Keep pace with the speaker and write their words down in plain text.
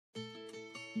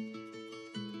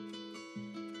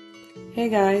Hey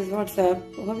guys, what's up?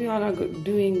 Hope you all are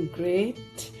doing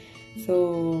great.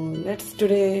 So let's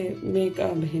today make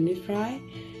a Bhindi fry.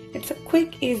 It's a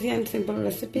quick, easy and simple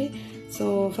recipe.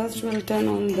 So first we'll turn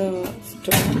on the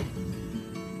stove.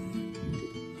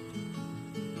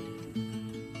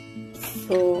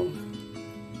 So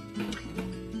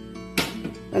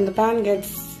when the pan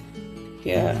gets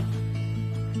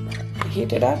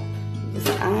heated up, just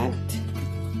add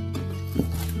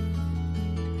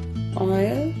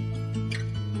oil.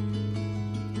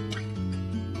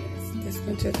 This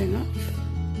much is enough.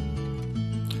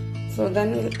 So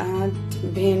then we'll add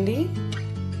bhindi,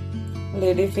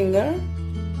 lady finger,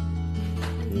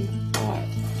 and oil.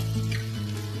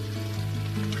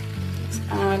 Let's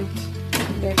add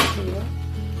lady finger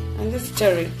and just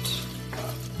stir it.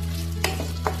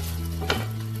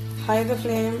 High the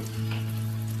flame.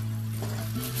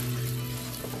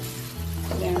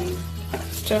 Then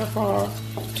stir for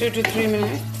 2 to 3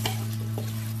 minutes.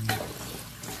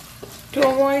 To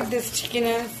avoid this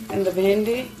stickiness in the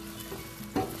bhindi,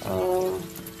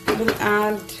 we'll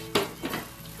add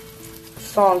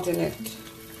salt in it.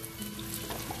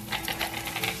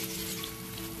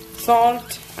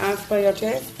 Salt as per your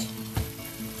taste.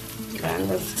 Then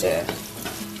we'll stir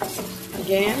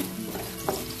again.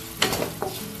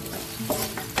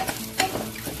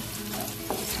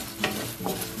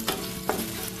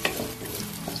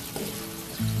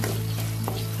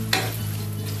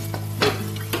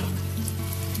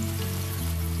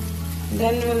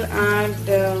 Then we'll add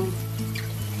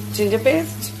ginger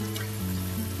paste.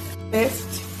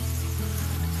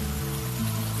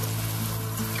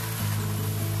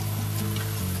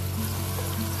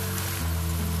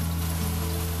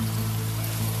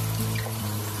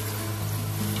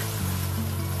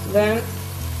 Then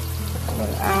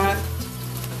we'll add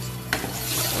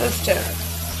the stir.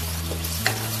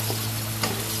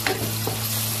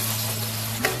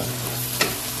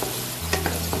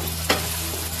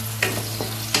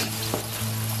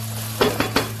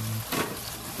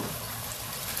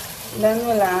 Then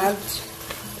we'll add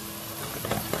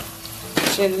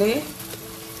chilli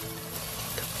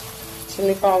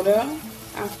powder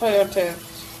as per your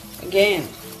taste. Again,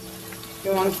 if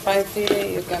you want spicy,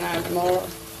 you can add more.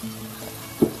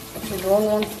 If you don't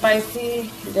want spicy,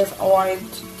 just avoid.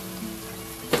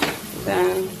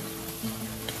 Then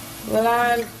we'll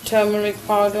add turmeric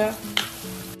powder.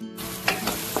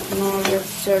 Now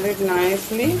just stir it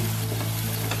nicely.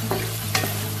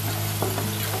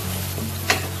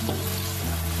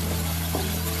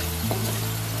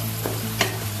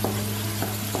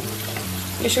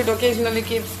 You should occasionally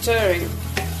keep stirring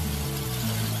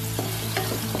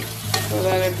so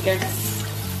that it gets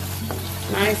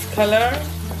nice color.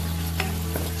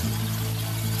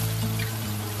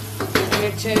 When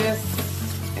it changes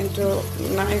into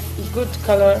nice good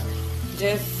color,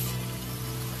 just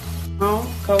now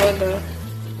cover the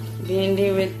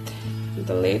bhindi with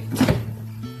the lid.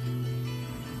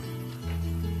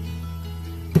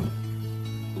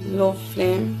 Low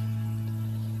flame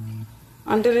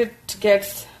until it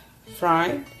gets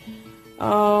fried.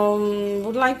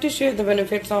 Would like to share the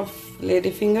benefits of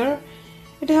ladyfinger.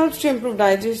 It helps to improve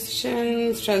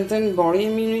digestion, strengthen body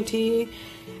immunity,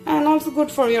 and also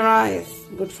good for your eyes,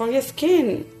 good for your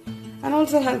skin, and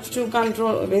also helps to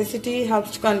control obesity,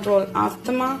 helps to control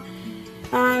asthma,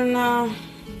 and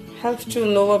helps to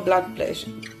lower blood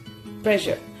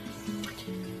pressure.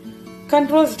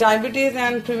 Controls diabetes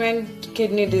and prevent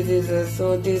kidney diseases.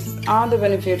 So these are the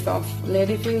benefits of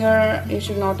ladyfinger. You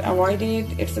should not avoid it.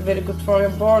 It's very good for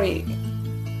your body.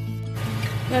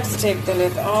 Let's take the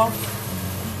lid off.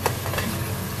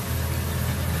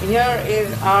 Here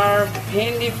is our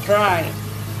bhindi fry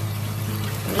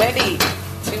ready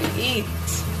to eat.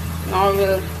 Now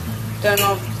we'll turn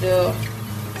off the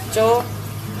stove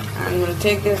and we'll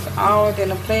take this out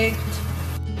in a plate.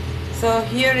 So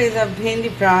here is a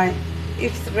bhindi fry.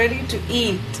 It's ready to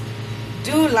eat.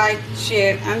 Do like,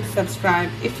 share and subscribe.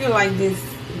 If you like this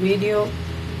video,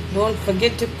 don't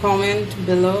forget to comment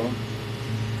below.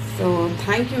 So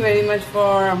thank you very much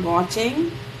for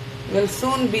watching. We'll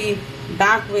soon be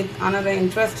back with another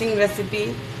interesting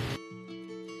recipe.